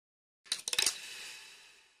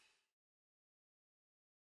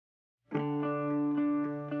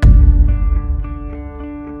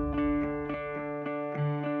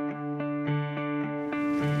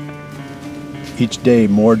Each day,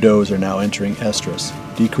 more does are now entering estrus,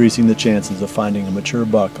 decreasing the chances of finding a mature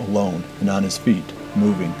buck alone and on his feet,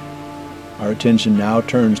 moving. Our attention now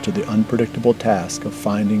turns to the unpredictable task of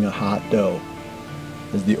finding a hot doe.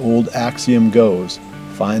 As the old axiom goes,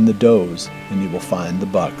 find the does and you will find the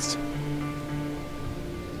bucks.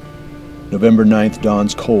 November 9th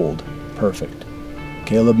dawns cold, perfect.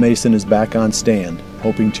 Caleb Mason is back on stand,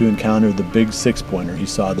 hoping to encounter the big 6-pointer he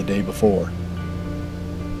saw the day before.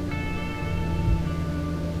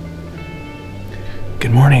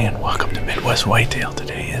 Good morning and welcome to Midwest Whitetail.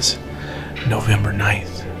 Today is November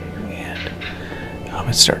 9th and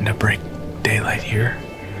it's starting to break daylight here.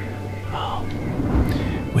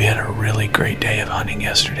 We had a really great day of hunting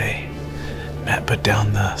yesterday. Matt put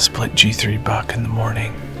down the split G3 buck in the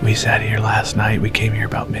morning. We sat here last night. We came here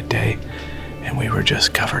about midday and we were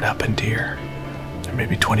just covered up in deer. There may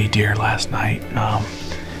be 20 deer last night.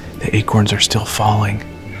 The acorns are still falling.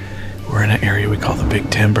 We're in an area we call the Big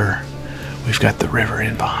Timber. We've got the river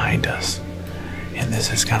in behind us, and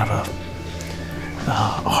this is kind of a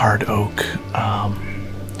hard oak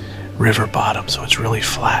river bottom, so it's really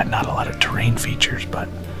flat, not a lot of terrain features, but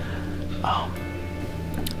I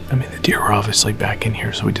mean, the deer were obviously back in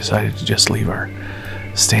here, so we decided to just leave our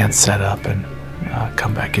stand set up and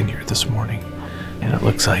come back in here this morning, and it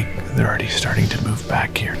looks like they're already starting to move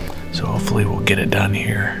back here, so hopefully we'll get it done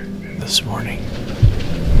here this morning.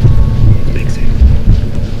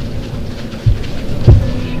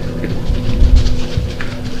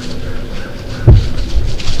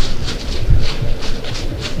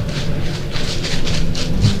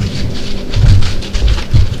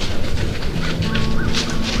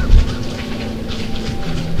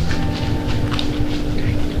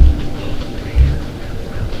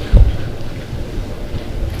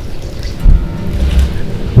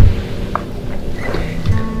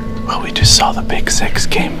 Saw the big 6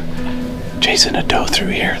 came chasing a doe through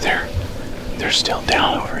here. They're still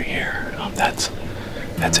down over here.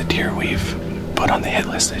 That's a deer we've put on the hit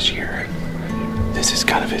list this year. This is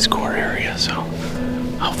kind of his core area, so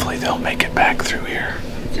hopefully they'll make it back through here.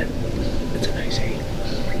 It's a nice eight.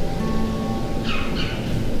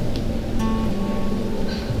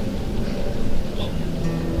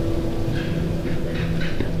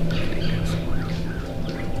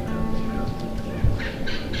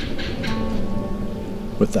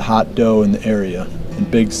 With the hot doe in the area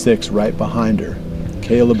and big 6 right behind her,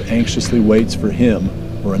 Caleb anxiously waits for him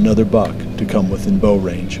or another buck to come within bow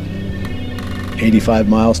range. 85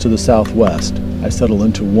 miles to the southwest, I settle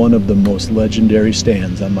into one of the most legendary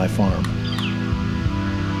stands on my farm.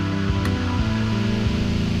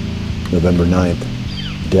 November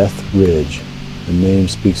 9th, Death Ridge. The name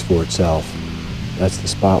speaks for itself. That's the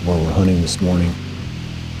spot where we're hunting this morning.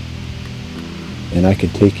 And I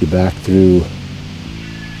could take you back through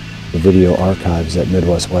the video archives at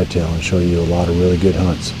Midwest Whitetail and show you a lot of really good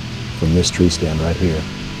hunts from this tree stand right here.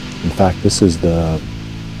 In fact, this is the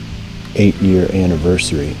 8-year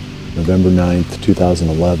anniversary, November 9th,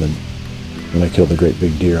 2011, when I killed a great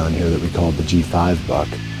big deer on here that we called the G5 buck.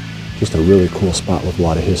 Just a really cool spot with a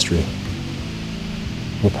lot of history.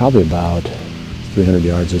 We're probably about 300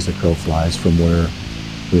 yards as the crow flies from where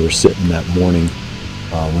we were sitting that morning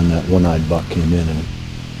when that one-eyed buck came in and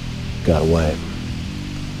got away.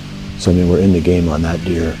 So I mean, we're in the game on that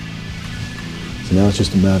deer. So now it's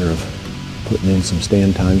just a matter of putting in some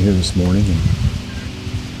stand time here this morning and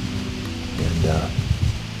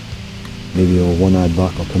maybe a one-eyed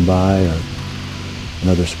buck will come by or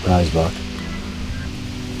another surprise buck.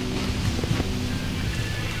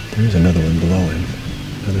 There's another one below him.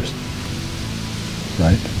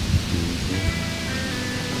 Right?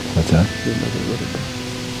 What's that? Another little buck.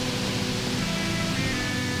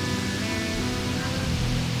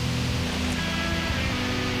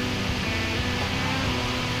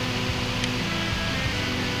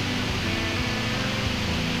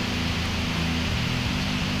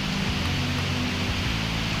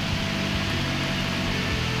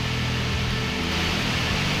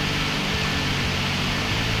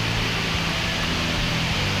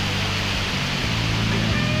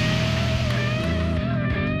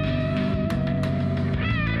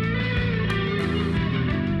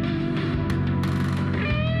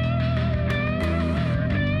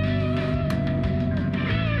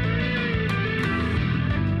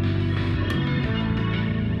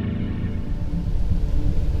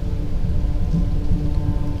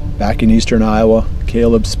 Back in eastern Iowa,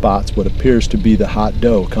 Caleb spots what appears to be the hot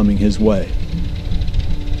doe coming his way.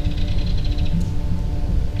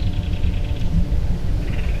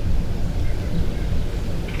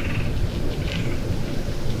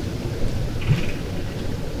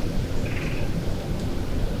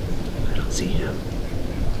 I don't see him.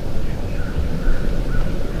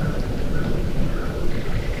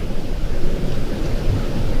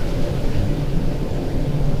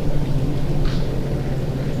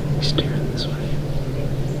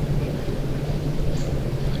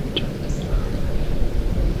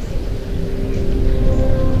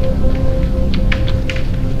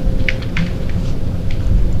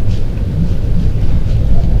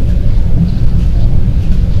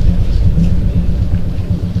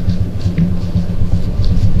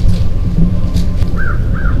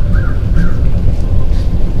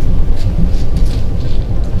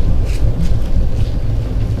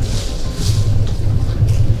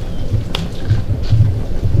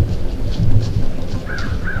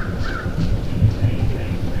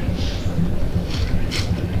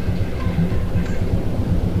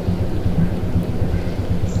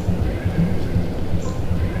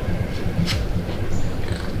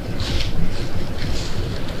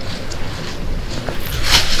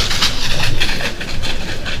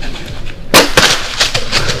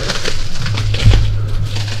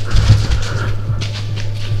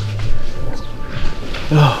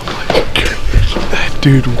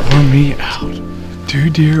 Dude, wore me out. 2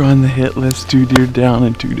 deer on the hit list, 2 deer down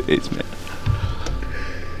in 2 days, man.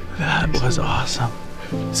 That was awesome.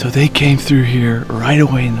 So they came through here right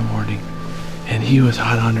away in the morning, and he was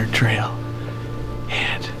hot on their trail.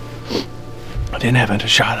 And I didn't have a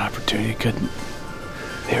shot opportunity, couldn't.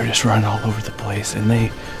 They were just running all over the place, and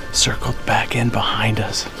they circled back in behind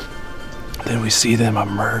us. Then we see them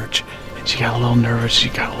emerge, and she got a little nervous. She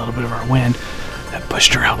got a little bit of our wind that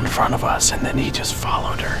pushed her out in front of us, and then he just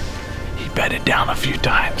followed her. He bedded down a few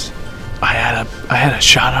times. I had a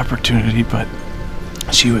shot opportunity, but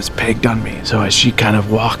she was pegged on me. So as she kind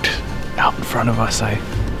of walked out in front of us,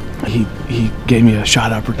 he gave me a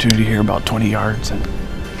shot opportunity here about 20 yards, and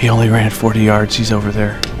he only ran 40 yards. He's over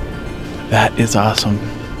there. That is awesome.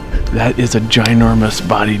 That is a ginormous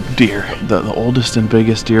bodied deer, the oldest and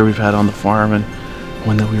biggest deer we've had on the farm, and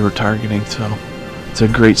one that we were targeting. So it's a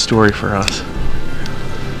great story for us.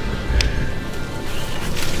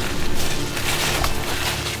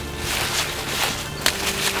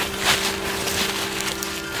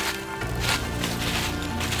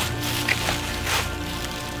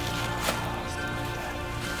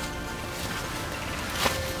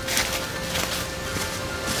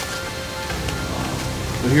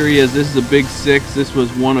 So here he is. This is a big 6. This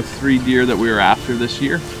was one of 3 deer that we were after this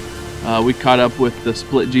year. We caught up with the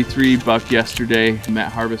split G3 buck yesterday.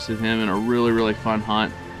 Matt harvested him in a really fun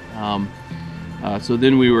hunt. So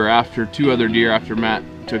then we were after 2 other deer after Matt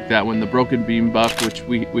took that one. The broken beam buck, which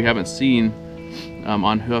we haven't seen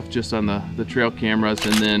on hoof, just on the trail cameras.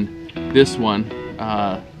 And then this one,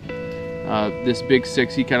 this big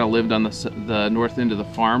 6, he kind of lived on the north end of the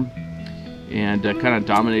farm and kind of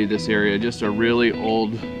dominated this area. Just a really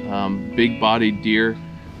old, big-bodied deer.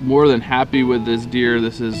 More than happy with this deer.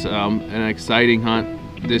 This is an exciting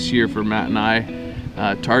hunt this year for Matt and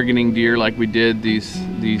I. Targeting deer like we did these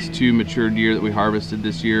 2 mature deer that we harvested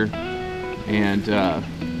this year. And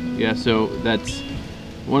yeah, so that's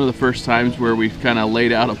one of the first times where we've kind of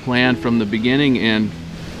laid out a plan from the beginning, and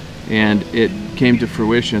it came to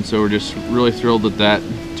fruition. So we're just really thrilled that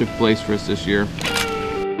took place for us this year.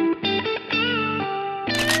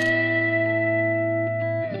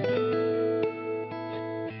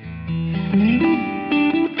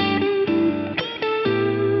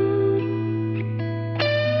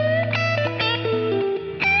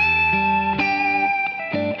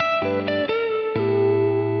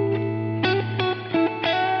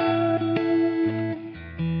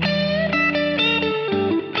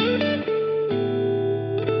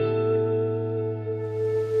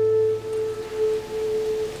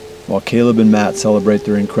 While Caleb and Matt celebrate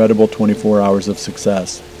their incredible 24 hours of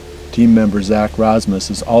success, team member Zack Rozmus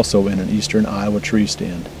is also in an eastern Iowa tree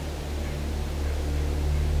stand.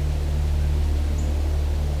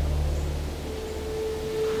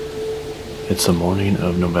 It's the morning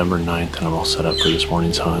of November 9th, and I'm all set up for this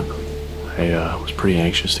morning's hunt. I was pretty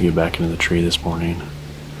anxious to get back into the tree this morning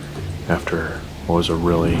after what was a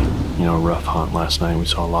really rough hunt last night. We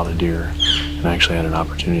saw a lot of deer, and I actually had an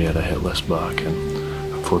opportunity at a hit list buck, and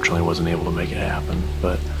unfortunately wasn't able to make it happen.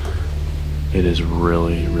 But it is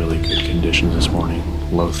really good conditions this morning.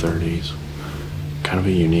 Low 30s. Kind of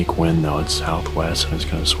a unique wind though. It's southwest and it's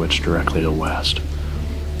going to switch directly to west,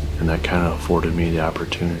 and that kind of afforded me the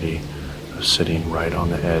opportunity of sitting right on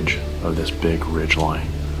the edge of this big ridge line.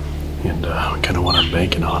 And kind of what I'm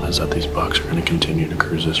banking on is that these bucks are going to continue to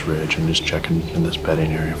cruise this ridge and just checking in this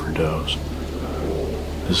bedding area for does.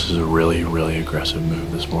 This is a really aggressive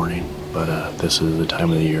move this morning, but this is the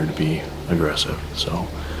time of the year to be aggressive. So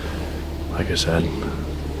like I said,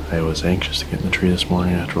 I was anxious to get in the tree this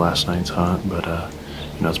morning after last night's hunt, but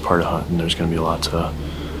it's part of hunting. There's going to be lots of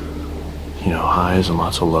highs and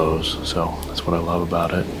lots of lows, so that's what I love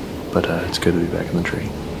about it. But it's good to be back in the tree.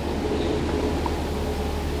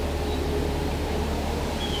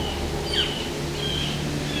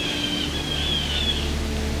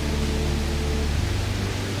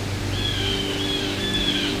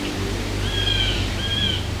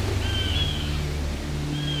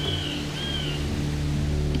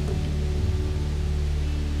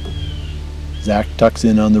 Zack tucks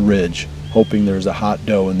in on the ridge, hoping there's a hot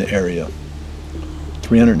doe in the area.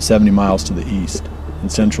 370 miles to the east, in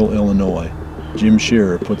central Illinois, Jim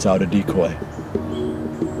Scherer puts out a decoy.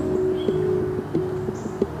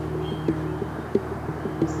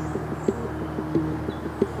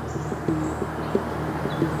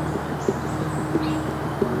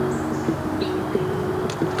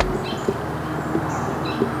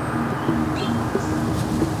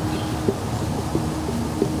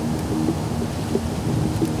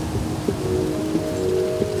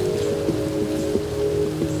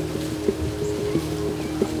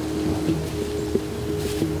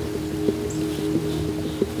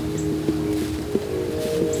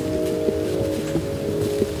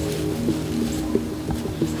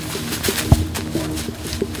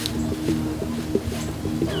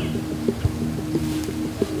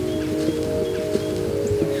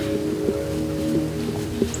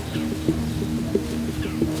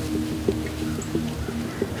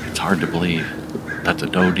 hard to believe that's a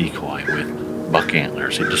doe decoy with buck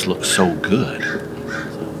antlers. It just looks so good.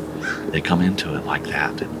 So they come into it like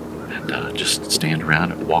that and just stand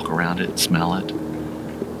around it, walk around it, smell it.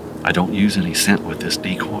 I don't use any scent with this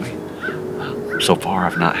decoy. So far,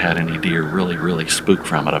 I've not had any deer really spook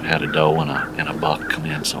from it. I've had a doe and a buck come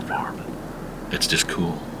in so far, but it's just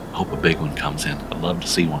cool. I hope a big one comes in. I'd love to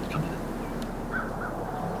see one come in.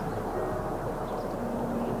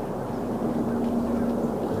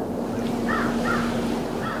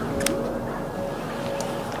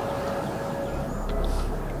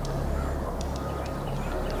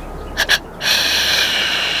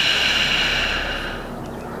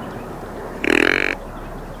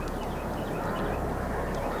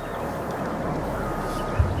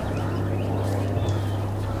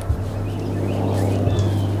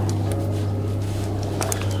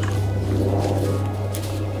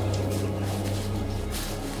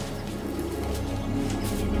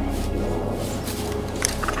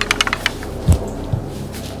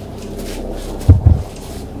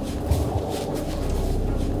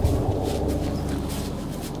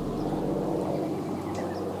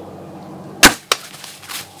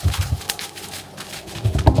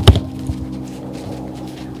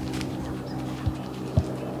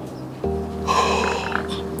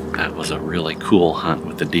 That was a really cool hunt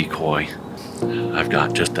with the decoy. I've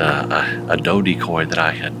got just a doe decoy that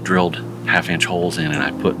I had drilled 1/2-inch holes in, and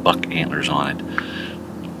I put buck antlers on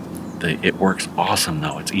it. It works awesome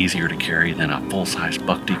though. It's easier to carry than a full-size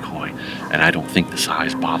buck decoy, and I don't think the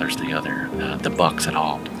size bothers the bucks at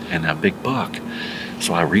all. And a big buck,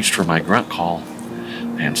 so I reached for my grunt call,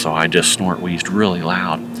 and so I just snort-wheezed really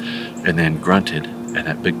loud and then grunted, and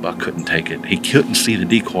that big buck couldn't take it. He couldn't see the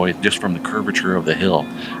decoy just from the curvature of the hill,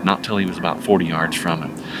 not till he was about 40 yards from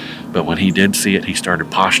him. But when he did see it, he started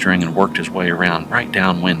posturing and worked his way around right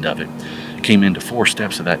downwind of it. Came into 4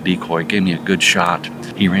 steps of that decoy, gave me a good shot.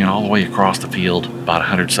 He ran all the way across the field, about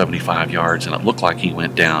 175 yards, and it looked like he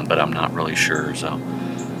went down, but I'm not really sure, so.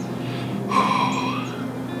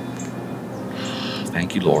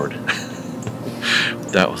 Thank you, Lord.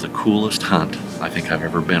 That was the coolest hunt I think I've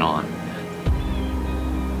ever been on.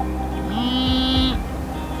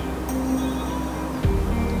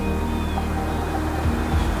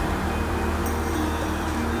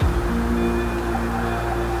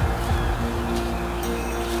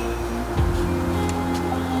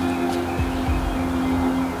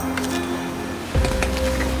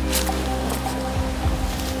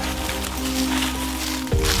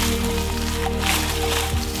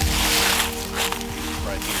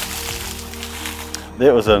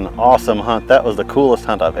 It was an awesome hunt. That was the coolest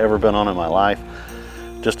hunt I've ever been on in my life.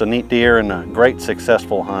 Just a neat deer and a great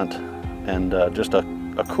successful hunt, and just a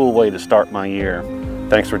cool way to start my year.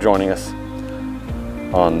 Thanks for joining us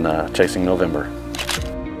on Chasing November.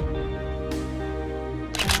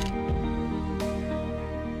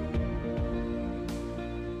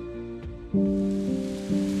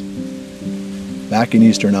 Back in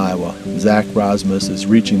eastern Iowa, Zack Rozmus is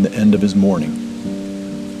reaching the end of his morning.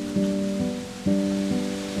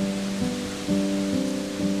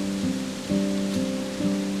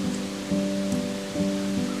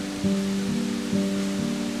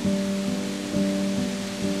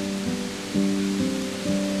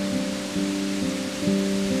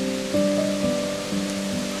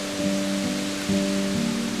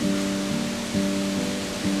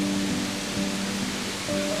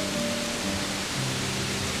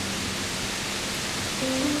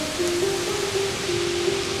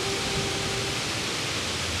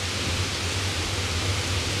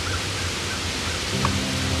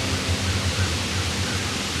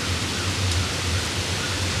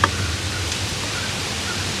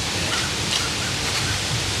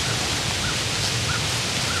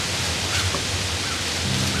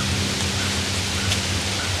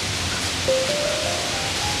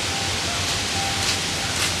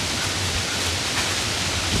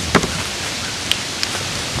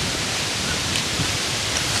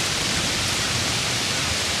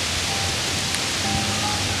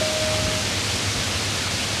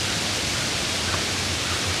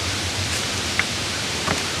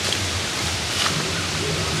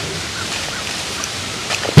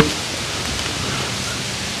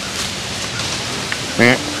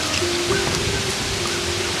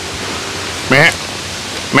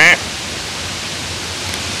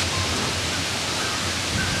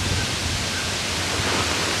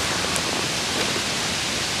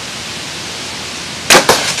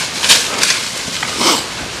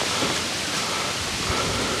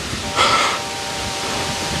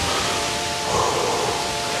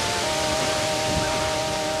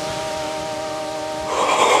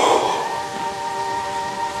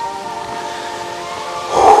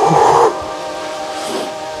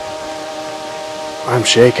 I'm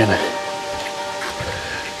shaking.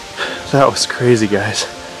 That was crazy, guys.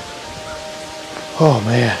 Oh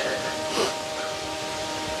man.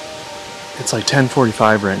 It's like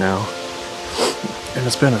 10:45 right now. And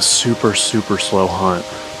it's been a super slow hunt.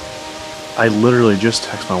 I literally just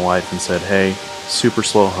texted my wife and said, hey, super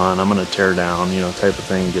slow hunt, I'm gonna tear down, you know, type of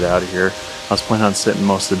thing, and get out of here. I was planning on sitting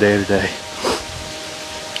most of the day today.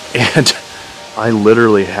 And I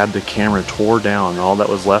literally had the camera tore down, and all that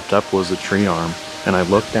was left up was a tree arm. And I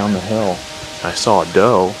looked down the hill, and I saw a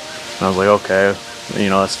doe, and I was like, okay,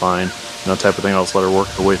 you know, that's fine, you know, type of thing, I'll just let her work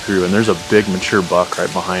her way through. And there's a big mature buck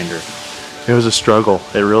right behind her. It was a struggle,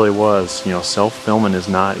 it really was. You know, self-filming is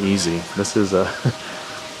not easy. This is a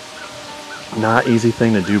not easy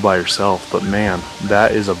thing to do by yourself, but man,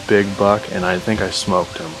 that is a big buck, and I think I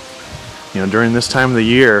smoked him. You know, during this time of the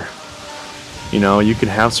year, you know, you can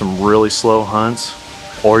have some really slow hunts,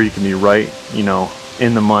 or you can be right, you know,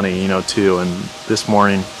 in the money, you know, too. And this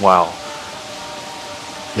morning, wow.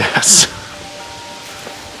 Yes.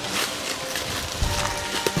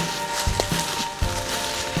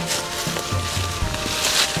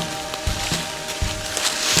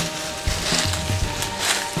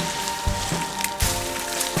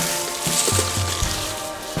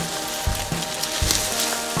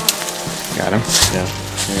 Got him? Yeah,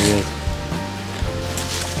 there he is.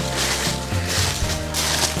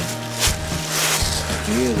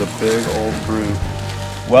 He is a big old brute.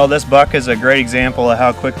 Well, this buck is a great example of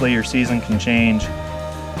how quickly your season can change.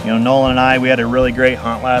 You know, Nolan and I, we had a really great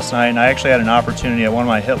hunt last night, and I actually had an opportunity at one of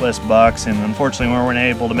my hit list bucks, and unfortunately we weren't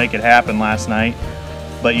able to make it happen last night.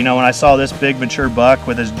 But you know, when I saw this big mature buck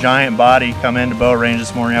with his giant body come into bow range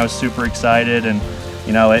this morning, I was super excited. And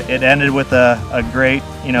you know, it ended with a great,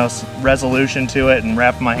 you know, resolution to it, and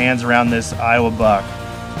wrapping my hands around this Iowa buck.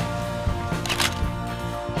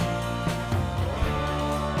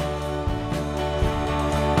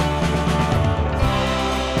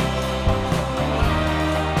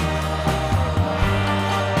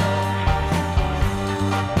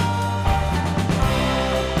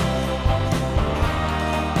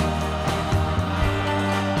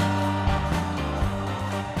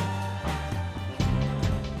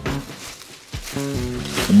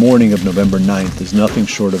 The morning of November 9th is nothing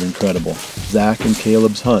short of incredible. Zack and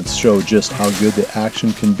Caleb's hunts show just how good the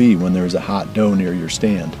action can be when there is a hot doe near your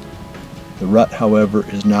stand. The rut, however,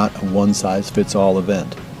 is not a one-size-fits-all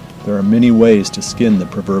event. There are many ways to skin the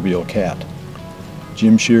proverbial cat.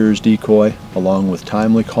 Jim Scheerer's decoy, along with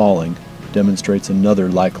timely calling, demonstrates another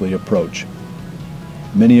likely approach.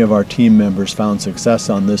 Many of our team members found success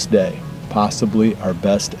on this day, possibly our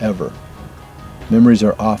best ever. Memories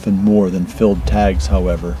are often more than filled tags,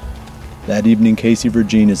 however. That evening, Casey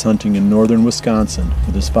Virgin is hunting in northern Wisconsin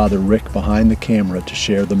with his father Rick behind the camera to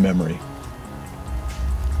share the memory.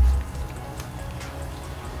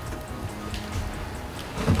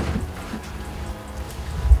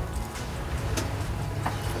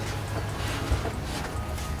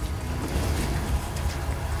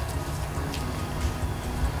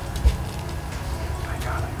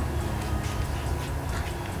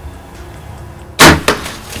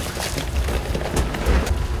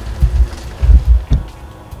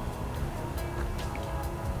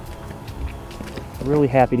 Really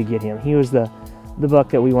happy to get him. He was the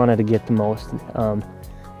buck that we wanted to get the most.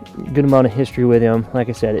 Good amount of history with him. Like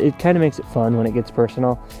I said, it kind of makes it fun when it gets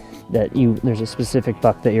personal, that there's a specific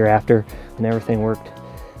buck that you're after, and everything worked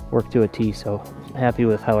to a T. So happy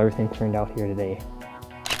with how everything turned out here today.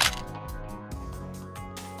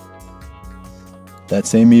 That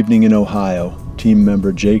same evening in Ohio, team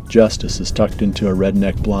member Jake Justice is tucked into a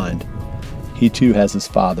redneck blind. He too has his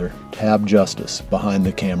father, Tab Justice, behind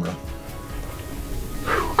the camera.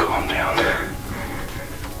 Calm down.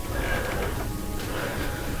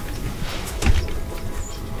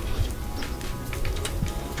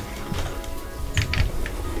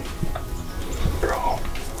 Bro.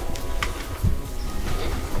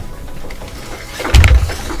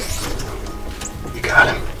 You got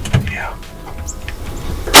him? Yeah.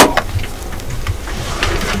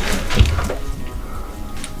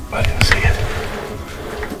 I didn't see it.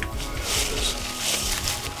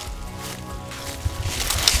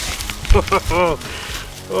 Oh,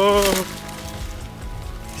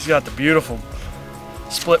 he's got the beautiful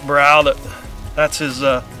split brow. That's his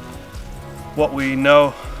what we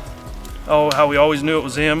know. Oh, how we always knew it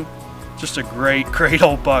was him. Just a great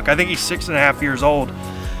old buck. I think he's 6.5 years old.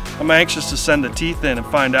 I'm anxious to send the teeth in and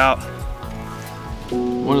find out.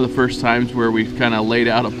 One of the first times where we've kind of laid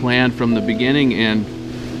out a plan from the beginning,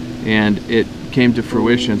 and it came to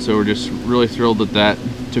fruition. So we're just really thrilled that that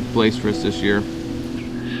took place for us this year.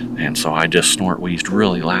 And so I just snort wheezed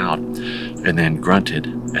really loud and then grunted,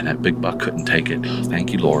 and that big buck couldn't take it.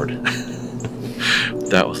 Thank you, Lord.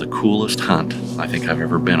 That was the coolest hunt I think I've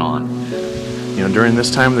ever been on. You know, during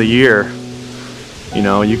this time of the year, you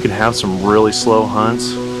know, you can have some really slow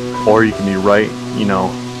hunts, or you can be right, you know,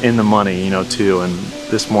 in the money, you know, too. And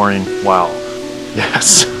this morning, wow,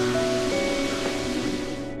 yes.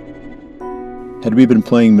 Had we been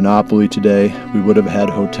playing Monopoly today, we would have had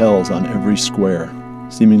hotels on every square.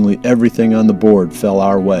 Seemingly everything on the board fell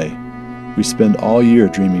our way. We spend all year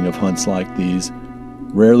dreaming of hunts like these.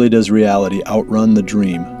 Rarely does reality outrun the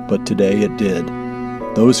dream, but today it did.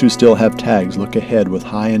 Those who still have tags look ahead with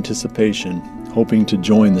high anticipation, hoping to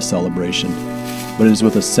join the celebration. But it is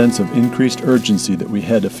with a sense of increased urgency that we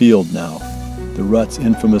head afield now. The rut's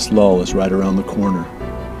infamous lull is right around the corner.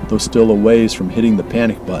 Though still a ways from hitting the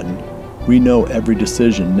panic button, we know every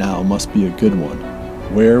decision now must be a good one.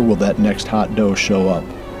 Where will that next hot doe show up?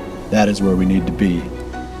 That is where we need to be.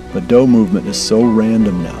 But doe movement is so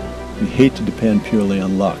random now. We hate to depend purely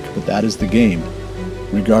on luck, but that is the game.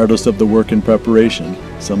 Regardless of the work and preparation,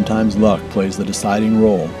 sometimes luck plays the deciding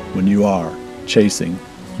role when you are chasing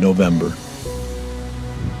November.